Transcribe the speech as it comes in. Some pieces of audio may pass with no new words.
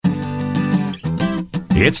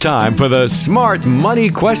It's time for the Smart Money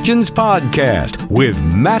Questions Podcast with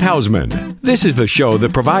Matt Hausman. This is the show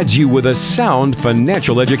that provides you with a sound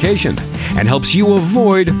financial education and helps you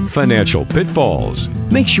avoid financial pitfalls.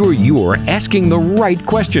 Make sure you are asking the right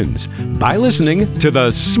questions by listening to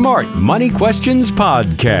the Smart Money Questions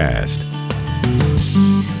Podcast.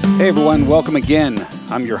 Hey everyone, welcome again.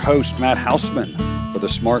 I'm your host, Matt Hausman, for the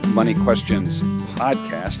Smart Money Questions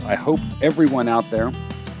Podcast. I hope everyone out there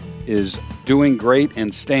is doing great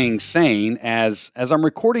and staying sane. As I'm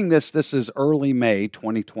recording this is early May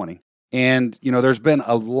 2020. And, there's been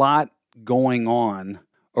a lot going on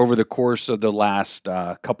over the course of the last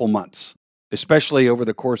couple months, especially over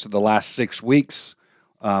the course of the last 6 weeks.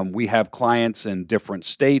 We have clients in different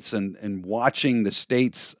states and watching the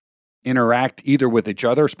states interact either with each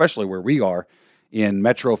other, especially where we are in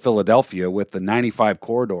Metro Philadelphia with the 95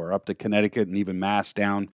 corridor up to Connecticut and even Mass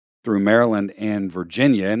down through Maryland and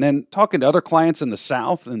Virginia, and then talking to other clients in the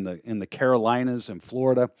South, in the Carolinas and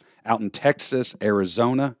Florida, out in Texas,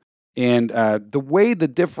 Arizona, and the way the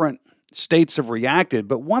different states have reacted.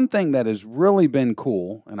 But one thing that has really been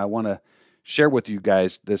cool, and I want to share with you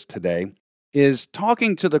guys this today, is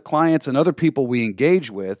talking to the clients and other people we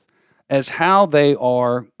engage with as how they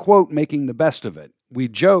are, quote, making the best of it. We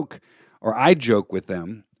joke, or I joke with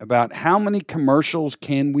them, about how many commercials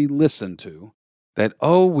can we listen to that,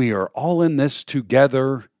 oh, we are all in this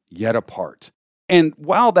together, yet apart. And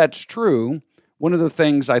while that's true, one of the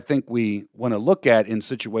things I think we want to look at in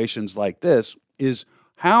situations like this is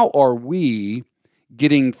how are we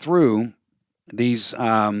getting through these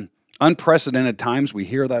unprecedented times? We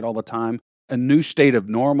hear that all the time. A new state of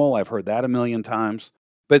normal, I've heard that a million times.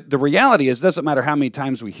 But the reality is, it doesn't matter how many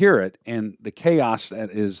times we hear it, and the chaos that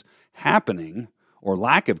is happening, or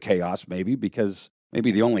lack of chaos maybe, because maybe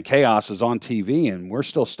the only chaos is on TV and we're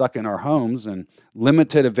still stuck in our homes and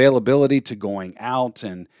limited availability to going out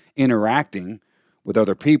and interacting with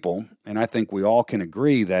other people. And I think we all can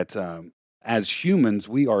agree that as humans,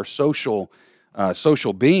 we are social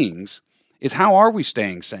beings, is how are we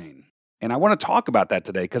staying sane? And I want to talk about that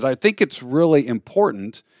today because I think it's really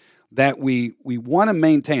important that we want to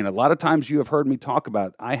maintain. A lot of times you have heard me talk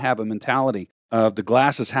about, I have a mentality of the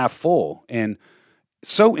glass is half full. And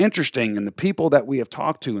so interesting, and the people that we have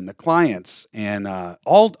talked to and the clients and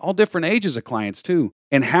all different ages of clients too,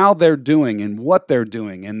 and how they're doing and what they're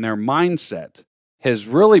doing and their mindset has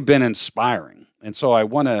really been inspiring. And so I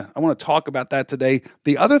want to talk about that today.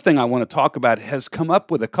 The other thing I want to talk about has come up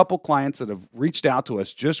with a couple clients that have reached out to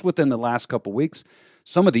us just within the last couple weeks.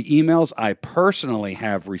 Some of the emails I personally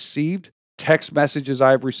have received, text messages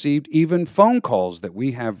I've received, even phone calls that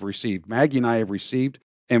we have received, Maggie and I have received,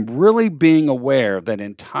 and really being aware that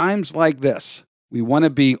in times like this, we want to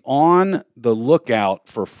be on the lookout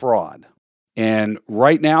for fraud. And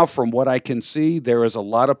right now, from what I can see, there is a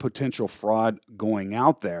lot of potential fraud going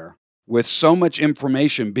out there. With so much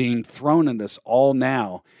information being thrown at us all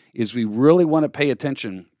now, is we really want to pay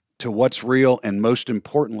attention to what's real and, most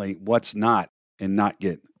importantly, what's not, and not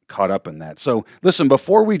get caught up in that. So listen,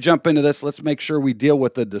 before we jump into this, let's make sure we deal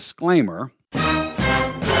with the disclaimer.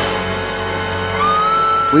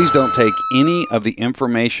 Please don't take any of the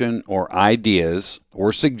information or ideas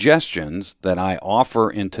or suggestions that I offer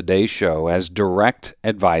in today's show as direct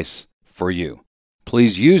advice for you.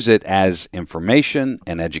 Please use it as information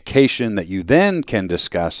and education that you then can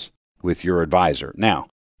discuss with your advisor. Now,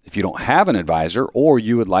 if you don't have an advisor or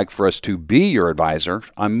you would like for us to be your advisor,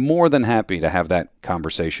 I'm more than happy to have that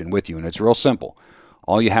conversation with you. And it's real simple.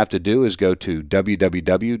 All you have to do is go to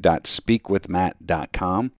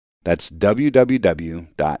www.speakwithmatt.com. That's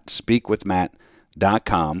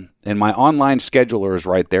www.speakwithmatt.com. And my online scheduler is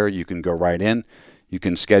right there. You can go right in. You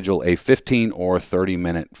can schedule a 15 or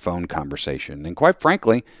 30-minute phone conversation. And quite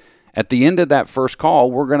frankly, at the end of that first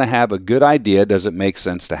call, we're going to have a good idea. Does it make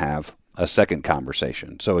sense to have a second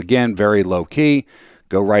conversation? So again, very low key.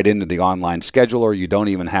 Go right into the online scheduler. You don't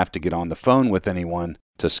even have to get on the phone with anyone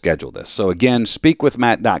to schedule this. So again,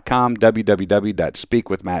 speakwithmatt.com,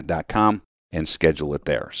 www.speakwithmatt.com. and schedule it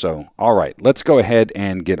there. So, all right, let's go ahead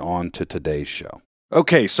and get on to today's show.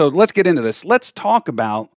 Okay, so let's get into this. Let's talk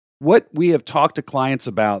about what we have talked to clients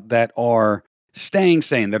about that are staying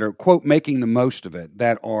sane, that are, quote, making the most of it,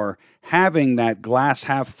 that are having that glass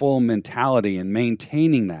half full mentality and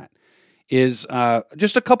maintaining that. Is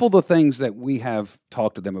just a couple of the things that we have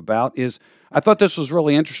talked to them about is, I thought this was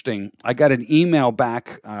really interesting. I got an email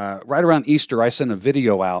back right around Easter. I sent a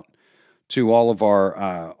video out to all of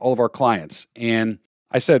our clients. And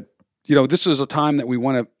I said, this is a time that we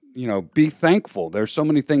want to, be thankful. There's so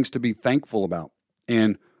many things to be thankful about.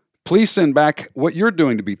 And Please send back what you're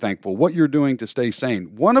doing to be thankful, what you're doing to stay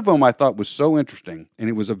sane. One of them I thought was so interesting, and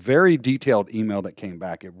it was a very detailed email that came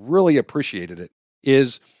back. It really appreciated it,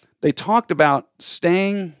 is they talked about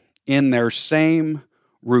staying in their same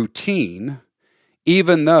routine,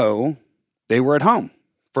 even though they were at home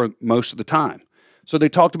for most of the time. So they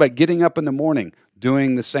talked about getting up in the morning,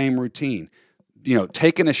 doing the same routine,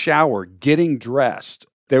 taking a shower, getting dressed.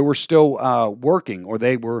 They were still working,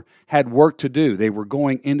 or had work to do. They were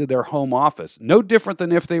going into their home office. No different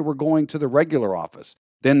than if they were going to the regular office.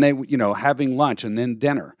 Then they, having lunch and then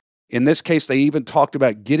dinner. In this case, they even talked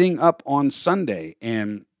about getting up on Sunday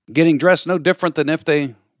and getting dressed. No different than if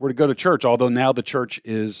they were to go to church, although now the church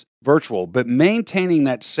is virtual. But maintaining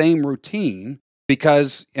that same routine,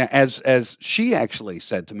 because as she actually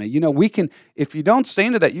said to me, we can, if you don't stay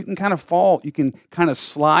into that, you can kind of fall, you can kind of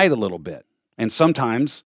slide a little bit. And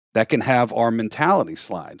sometimes that can have our mentality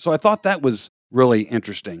slide. So I thought that was really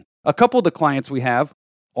interesting. A couple of the clients we have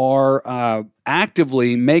are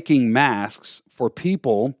actively making masks for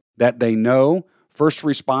people that they know, first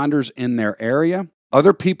responders in their area,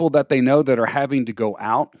 other people that they know that are having to go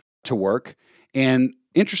out to work. And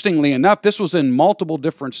interestingly enough, this was in multiple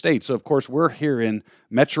different states. So, of course, we're here in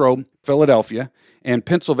Metro Philadelphia. And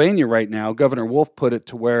Pennsylvania right now, Governor Wolf put it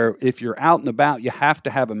to where if you're out and about, you have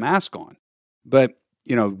to have a mask on. But,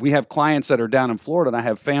 we have clients that are down in Florida, and I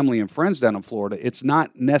have family and friends down in Florida. It's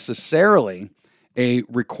not necessarily a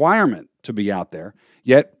requirement to be out there,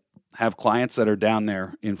 yet have clients that are down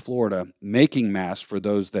there in Florida making masks for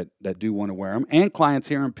those that do want to wear them, and clients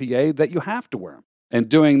here in PA that you have to wear them and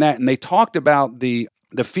doing that. And they talked about the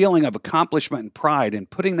feeling of accomplishment and pride and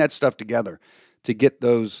putting that stuff together to get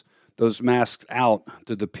those masks out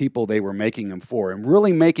to the people they were making them for, and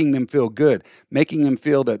really making them feel good, making them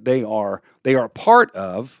feel that they are part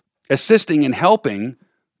of assisting and helping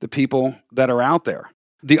the people that are out there.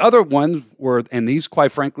 The other ones were, and these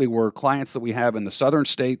quite frankly were clients that we have in the southern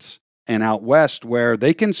states and out west, where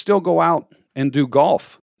they can still go out and do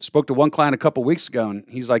golf. Spoke to one client a couple weeks ago, and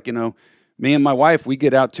he's like, me and my wife, we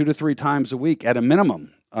get out 2 to 3 times a week at a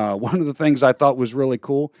minimum. One of the things I thought was really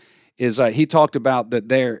cool is he talked about that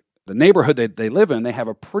the neighborhood that they live in, they have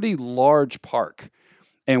a pretty large park.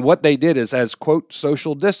 And what they did is, as, quote,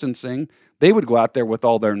 social distancing, they would go out there with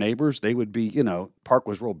all their neighbors. They would be, park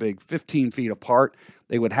was real big, 15 feet apart.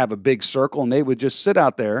 They would have a big circle, and they would just sit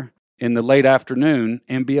out there in the late afternoon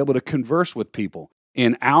and be able to converse with people.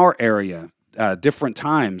 In our area, different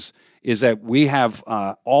times, is that we have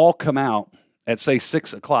all come out at, say,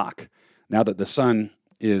 6 o'clock. Now that the sun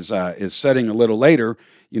is setting a little later,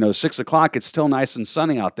 6 o'clock, it's still nice and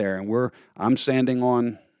sunny out there, and I'm standing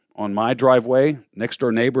on my driveway. Next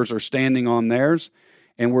door neighbors are standing on theirs,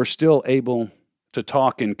 and we're still able to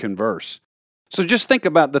talk and converse. So just think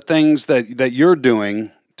about the things that you're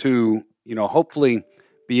doing to, hopefully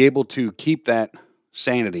be able to keep that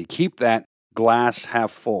sanity, keep that glass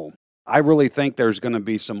half full. I really think there's going to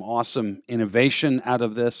be some awesome innovation out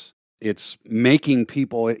of this. It's making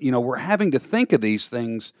people, we're having to think of these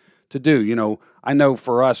things to do. I know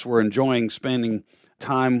for us, we're enjoying spending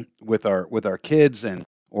time with our kids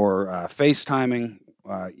or FaceTiming,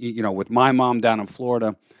 with my mom down in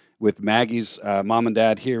Florida, with Maggie's mom and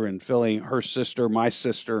dad here in Philly, her sister, my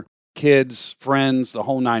sister, kids, friends, the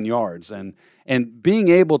whole 9 yards. And being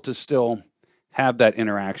able to still have that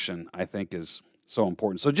interaction, I think, is so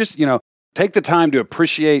important. So just, take the time to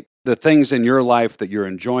appreciate the things in your life that you're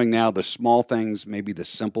enjoying now, the small things, maybe the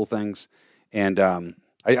simple things. And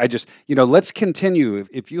I just, let's continue.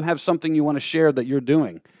 If you have something you want to share that you're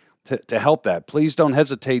doing to help that, please don't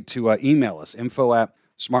hesitate to email us,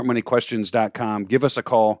 info@smartmoneyquestions.com. Give us a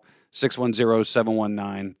call,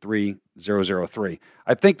 610-719-3003.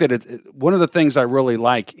 I think that one of the things I really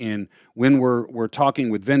like when we're talking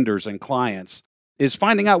with vendors and clients is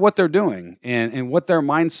finding out what they're doing and what their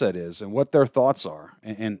mindset is and what their thoughts are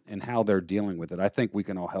and how they're dealing with it. I think we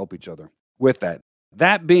can all help each other with that.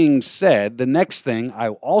 That being said, the next thing I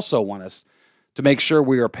also want us to make sure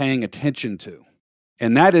we are paying attention to,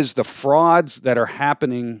 and that is the frauds that are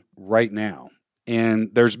happening right now. And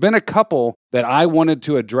there's been a couple that I wanted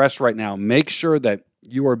to address right now. Make sure that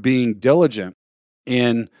you are being diligent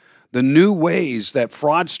in the new ways that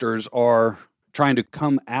fraudsters are trying to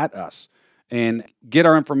come at us and get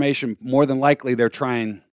our information. More than likely, they're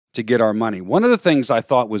trying to get our money. One of the things I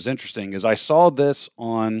thought was interesting is I saw this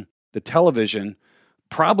on the television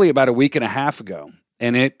probably about a week and a half ago.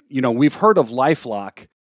 And we've heard of LifeLock,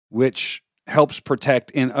 which helps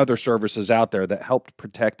protect, in other services out there that help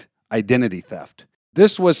protect identity theft.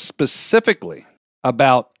 This was specifically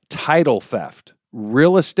about title theft,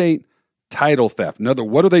 real estate title theft. In other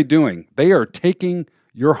words, what are they doing? They are taking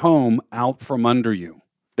your home out from under you.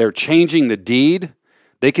 They're changing the deed.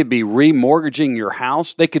 They could be remortgaging your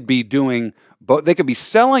house. They could be they could be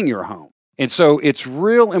selling your home. And so it's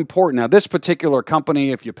real important. Now, this particular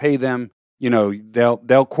company, if you pay them,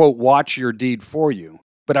 they'll quote, watch your deed for you.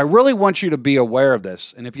 But I really want you to be aware of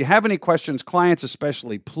this. And if you have any questions, clients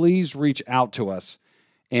especially, please reach out to us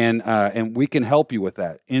and we can help you with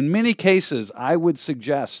that. In many cases, I would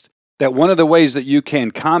suggest that one of the ways that you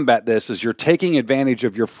can combat this is you're taking advantage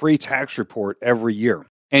of your free tax report every year.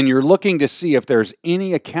 And you're looking to see if there's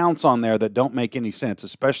any accounts on there that don't make any sense,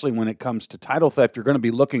 especially when it comes to title theft. You're going to be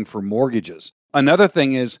looking for mortgages. Another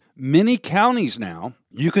thing is many counties now,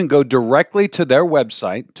 you can go directly to their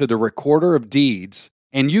website, to the Recorder of Deeds,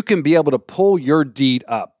 and you can be able to pull your deed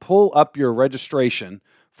up, pull up your registration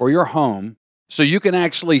for your home so you can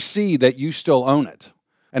actually see that you still own it.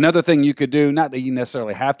 Another thing you could do, not that you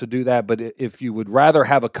necessarily have to do that, but if you would rather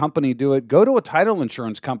have a company do it, go to a title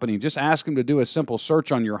insurance company. Just ask them to do a simple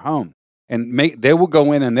search on your home. And they will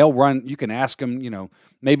go in and they'll run, you can ask them,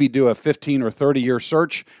 maybe do a 15 or 30-year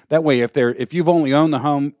search. That way, if you've only owned the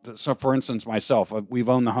home, so for instance, myself, we've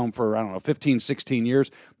owned the home for, 15, 16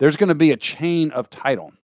 years, there's going to be a chain of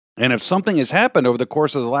title. And if something has happened over the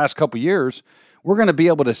course of the last couple of years, we're going to be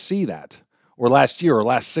able to see that, or last year or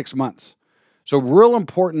last 6 months. So real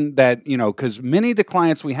important that, because many of the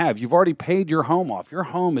clients we have, you've already paid your home off. Your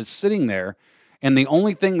home is sitting there, and the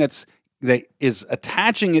only thing that is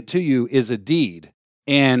attaching it to you is a deed.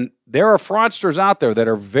 And there are fraudsters out there that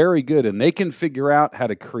are very good, and they can figure out how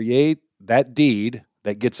to create that deed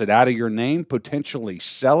that gets it out of your name, potentially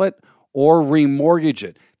sell it, or remortgage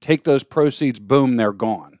it. Take those proceeds, boom, they're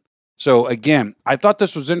gone. So again, I thought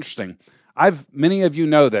this was interesting. Many of you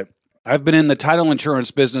know that I've been in the title insurance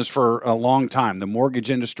business for a long time, the mortgage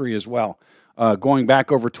industry as well, going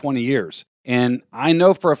back over 20 years. And I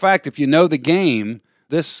know for a fact, if you know the game,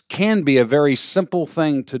 this can be a very simple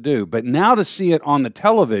thing to do. But now to see it on the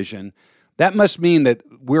television, that must mean that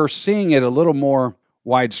we're seeing it a little more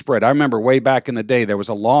widespread. I remember way back in the day, there was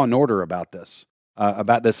a Law and Order about this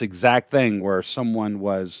exact thing where someone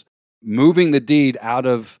was moving the deed out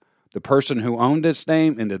of the person who owned its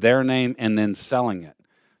name into their name and then selling it.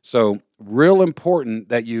 So real important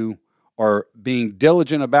that you are being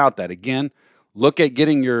diligent about that. Again, look at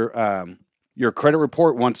getting your credit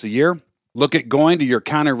report once a year. Look at going to your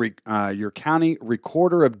county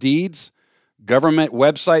Recorder of Deeds government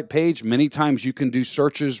website page. Many times you can do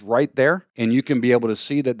searches right there, and you can be able to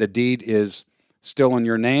see that the deed is still in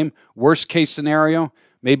your name. Worst case scenario,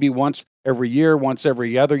 maybe once every year, once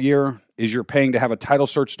every other year, is you're paying to have a title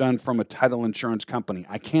search done from a title insurance company.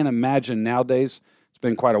 I can't imagine nowadays.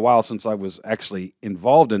 Been quite a while since I was actually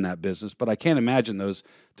involved in that business, but I can't imagine those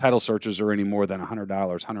title searches are any more than $100,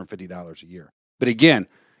 $150 a year. But again,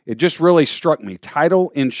 it just really struck me, title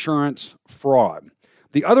insurance fraud.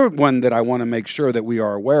 The other one that I want to make sure that we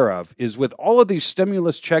are aware of is with all of these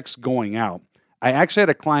stimulus checks going out, I actually had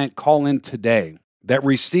a client call in today that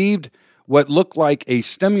received what looked like a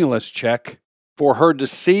stimulus check for her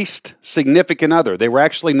deceased significant other. They were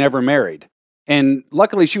actually never married. And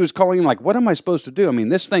luckily, she was calling him like, what am I supposed to do? I mean,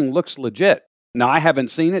 this thing looks legit. Now, I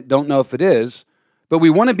haven't seen it, don't know if it is, but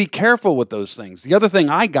we want to be careful with those things. The other thing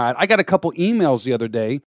I got a couple emails the other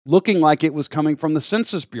day looking like it was coming from the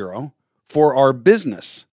Census Bureau for our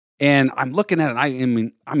business. And I'm looking at it,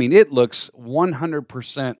 and I mean, it looks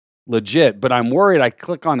 100% legit, but I'm worried I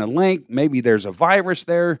click on a link, maybe there's a virus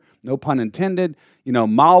there, no pun intended,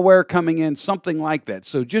 malware coming in, something like that.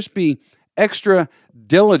 So just be extra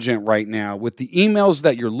diligent right now with the emails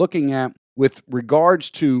that you're looking at with regards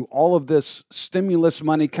to all of this stimulus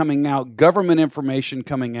money coming out, government information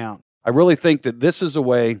coming out. I really think that this is a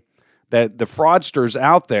way that the fraudsters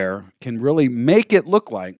out there can really make it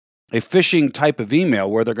look like a phishing type of email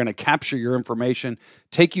where they're going to capture your information,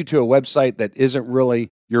 take you to a website that isn't really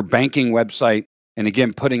your banking website, and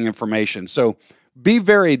again, putting information. So be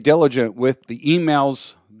very diligent with the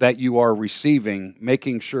emails that you are receiving,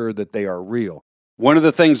 making sure that they are real. One of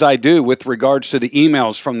the things I do with regards to the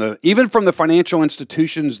emails even from the financial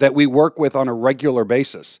institutions that we work with on a regular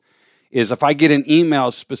basis is if I get an email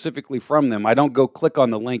specifically from them, I don't go click on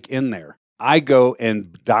the link in there. I go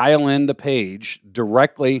and dial in the page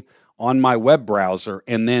directly on my web browser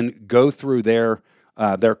and then go through their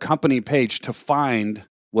company page to find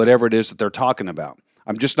whatever it is that they're talking about.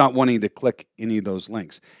 I'm just not wanting to click any of those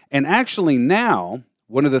links. And actually now,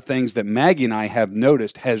 one of the things that Maggie and I have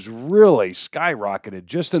noticed has really skyrocketed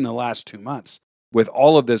just in the last 2 months with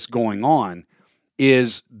all of this going on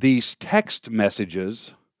is these text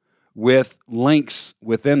messages with links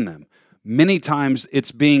within them. Many times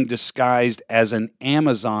it's being disguised as an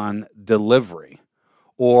Amazon delivery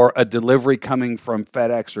or a delivery coming from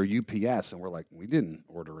FedEx or UPS, and we're like, we didn't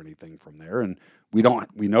order anything from there, and we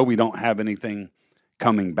know we don't have anything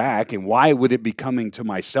coming back, and why would it be coming to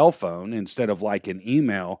my cell phone instead of like an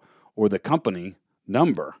email or the company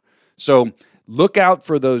number? So look out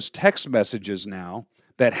for those text messages now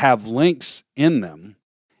that have links in them,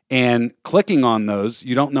 and clicking on those,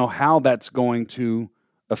 you don't know how that's going to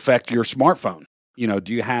affect your smartphone.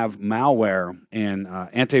 Do you have malware and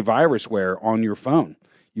antivirusware on your phone?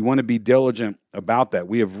 You want to be diligent about that.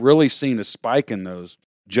 We have really seen a spike in those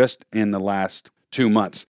just in the last 2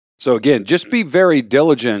 months. So again, just be very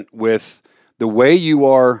diligent with the way you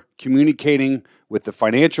are communicating with the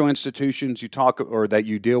financial institutions you talk or that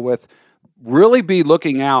you deal with. Really be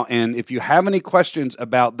looking out, and if you have any questions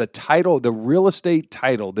about the title, the real estate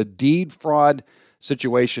title, the deed fraud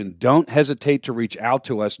situation, don't hesitate to reach out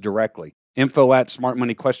to us directly.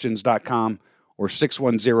 info@smartmoneyquestions.com or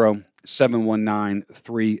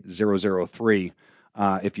 610-719-3003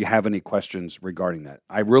 if you have any questions regarding that.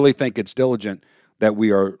 I really think it's diligent that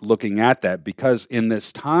we are looking at that, because in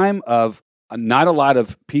this time of not a lot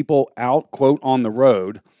of people out, quote, on the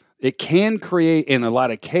road, it can create, in a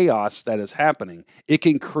lot of chaos that is happening, it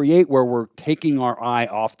can create where we're taking our eye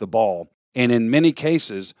off the ball. And in many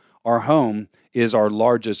cases, our home is our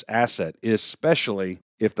largest asset, especially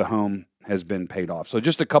if the home has been paid off. So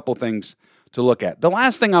just a couple things to look at. The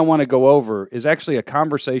last thing I want to go over is actually a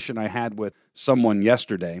conversation I had with someone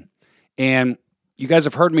yesterday. And you guys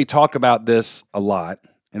have heard me talk about this a lot,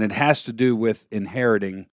 and it has to do with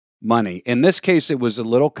inheriting money. In this case, it was a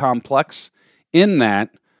little complex in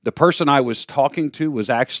that the person I was talking to was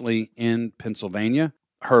actually in Pennsylvania.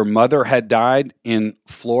 Her mother had died in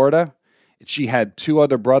Florida. She had 2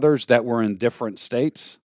 other brothers that were in different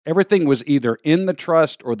states. Everything was either in the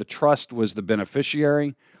trust or the trust was the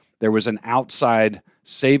beneficiary. There was an outside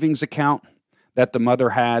savings account that the mother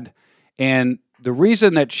had. And the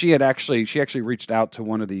reason that she actually reached out to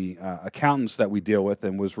one of the accountants that we deal with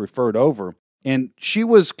and was referred over. And she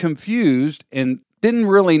was confused and didn't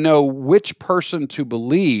really know which person to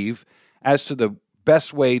believe as to the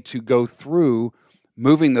best way to go through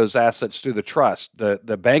moving those assets through the trust.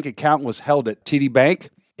 The bank account was held at TD Bank,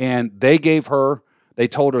 and they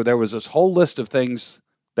told her there was this whole list of things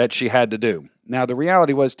that she had to do. Now, the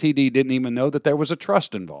reality was TD didn't even know that there was a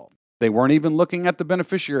trust involved. They weren't even looking at the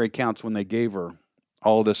beneficiary accounts when they gave her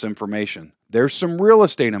all this information. There's some real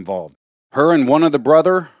estate involved. Her and one of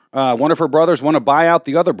her brothers want to buy out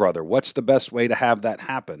the other brother. What's the best way to have that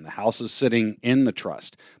happen? The house is sitting in the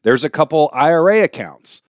trust. There's a couple IRA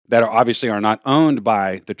accounts that obviously are not owned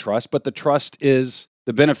by the trust, but the trust is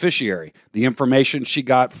the beneficiary. The information she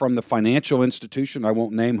got from the financial institution, I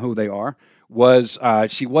won't name who they are, was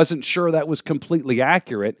she wasn't sure that was completely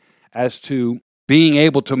accurate as to being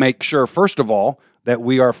able to make sure, first of all, that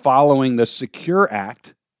we are following the Secure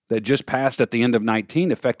Act that just passed at the end of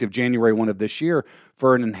 19, effective January 1 of this year,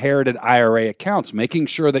 for an inherited IRA accounts, making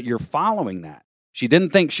sure that you're following that. She didn't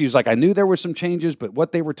think, she was like, I knew there were some changes, but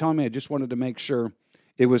what they were telling me, I just wanted to make sure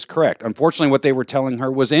it was correct. Unfortunately, what they were telling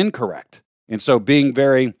her was incorrect. And so being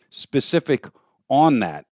very specific on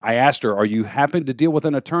that, I asked her, are you happy to deal with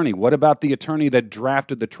an attorney? What about the attorney that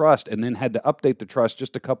drafted the trust and then had to update the trust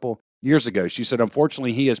just a couple years ago? She said,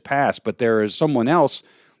 unfortunately, he has passed, but there is someone else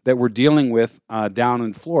that we're dealing with down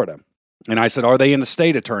in Florida. And I said, are they an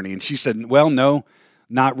estate attorney? And she said, well, no,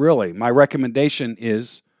 not really. My recommendation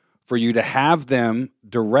is for you to have them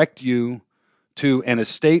direct you to an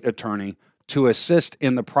estate attorney to assist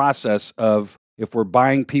in the process of, if we're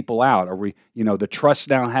buying people out, or the trust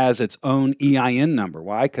now has its own EIN number.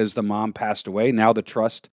 Why? Because the mom passed away. Now the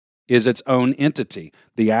trust is its own entity.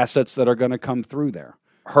 The assets that are going to come through there.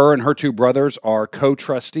 Her and her 2 brothers are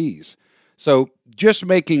co-trustees. So just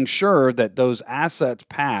making sure that those assets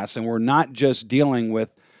pass, and we're not just dealing with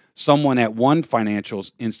someone at one financial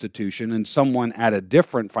institution and someone at a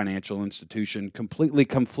different financial institution, completely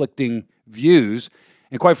conflicting views.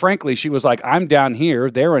 And quite frankly, she was like, I'm down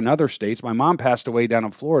here, they're in other states. My mom passed away down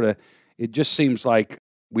in Florida. It just seems like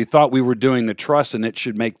we thought we were doing the trust and it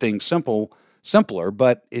should make things simpler,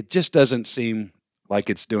 but it just doesn't seem like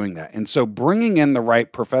it's doing that. And so bringing in the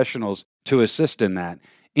right professionals to assist in that.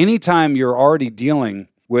 Anytime you're already dealing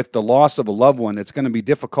with the loss of a loved one, it's going to be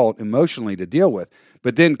difficult emotionally to deal with.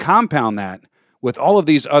 But then compound that with all of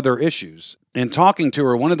these other issues. And talking to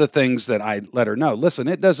her, one of the things that I let her know, listen,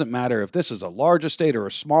 it doesn't matter if this is a large estate or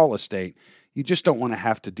a small estate. You just don't want to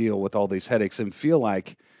have to deal with all these headaches and feel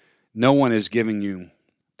like no one is giving you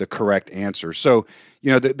the correct answer. So,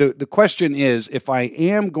 the question is, if I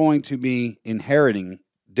am going to be inheriting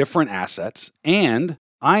different assets and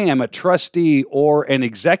I am a trustee or an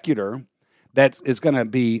executor that is going to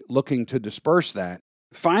be looking to disperse that,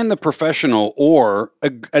 find the professional or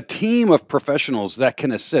a team of professionals that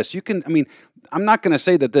can assist. I'm not going to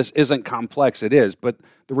say that this isn't complex. It is, but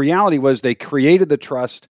the reality was they created the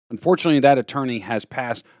trust. Unfortunately, that attorney has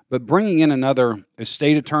passed, but bringing in another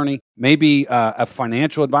estate attorney, maybe a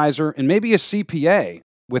financial advisor, and maybe a CPA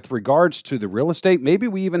with regards to the real estate. Maybe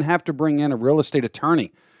we even have to bring in a real estate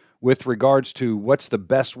attorney with regards to what's the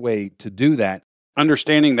best way to do that.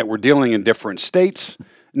 Understanding that we're dealing in different states.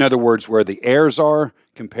 In other words, where the heirs are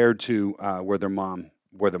compared to where the mom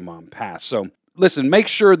passed. So listen, make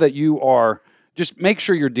sure you're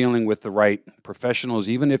dealing with the right professionals,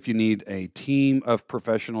 even if you need a team of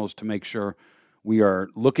professionals to make sure we are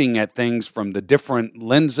looking at things from the different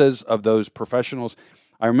lenses of those professionals.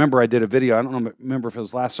 I remember I did a video, I don't remember if it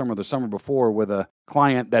was last summer or the summer before, with a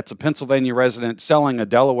client that's a Pennsylvania resident selling a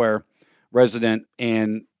Delaware resident,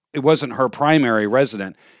 and it wasn't her primary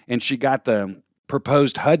resident, and she got the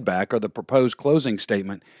proposed HUD back, or the proposed closing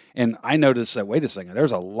statement, and I noticed that, wait a second,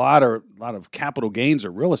 there's a lot of capital gains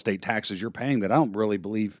or real estate taxes you're paying that I don't really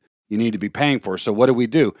believe you need to be paying for. So what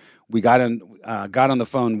do? We got on the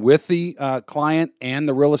phone with the client and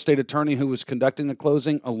the real estate attorney who was conducting the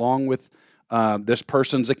closing, along with this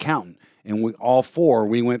person's accountant, and we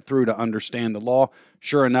went through to understand the law.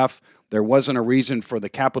 Sure enough, there wasn't a reason for the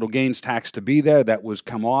capital gains tax to be there. That was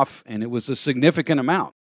come off, and it was a significant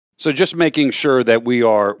amount. So just making sure that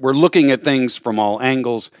we're looking at things from all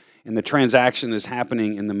angles, and the transaction is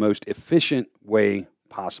happening in the most efficient way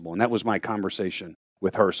possible. And that was my conversation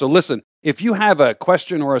with her. So listen, if you have a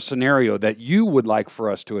question or a scenario that you would like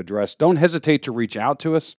for us to address, don't hesitate to reach out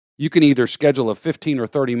to us. You can either schedule a 15 or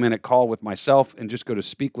 30-minute call with myself and just go to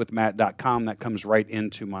speakwithmatt.com. That comes right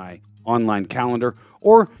into my online calendar.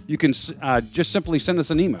 Or you can just simply send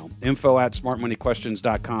us an email,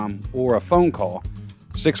 info@smartmoneyquestions.com, or a phone call,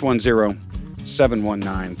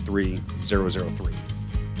 610-719-3003.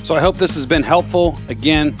 So I hope this has been helpful.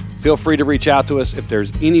 Again, feel free to reach out to us if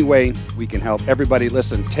there's any way we can help. Everybody,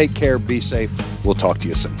 listen, take care, be safe. We'll talk to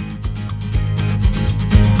you soon.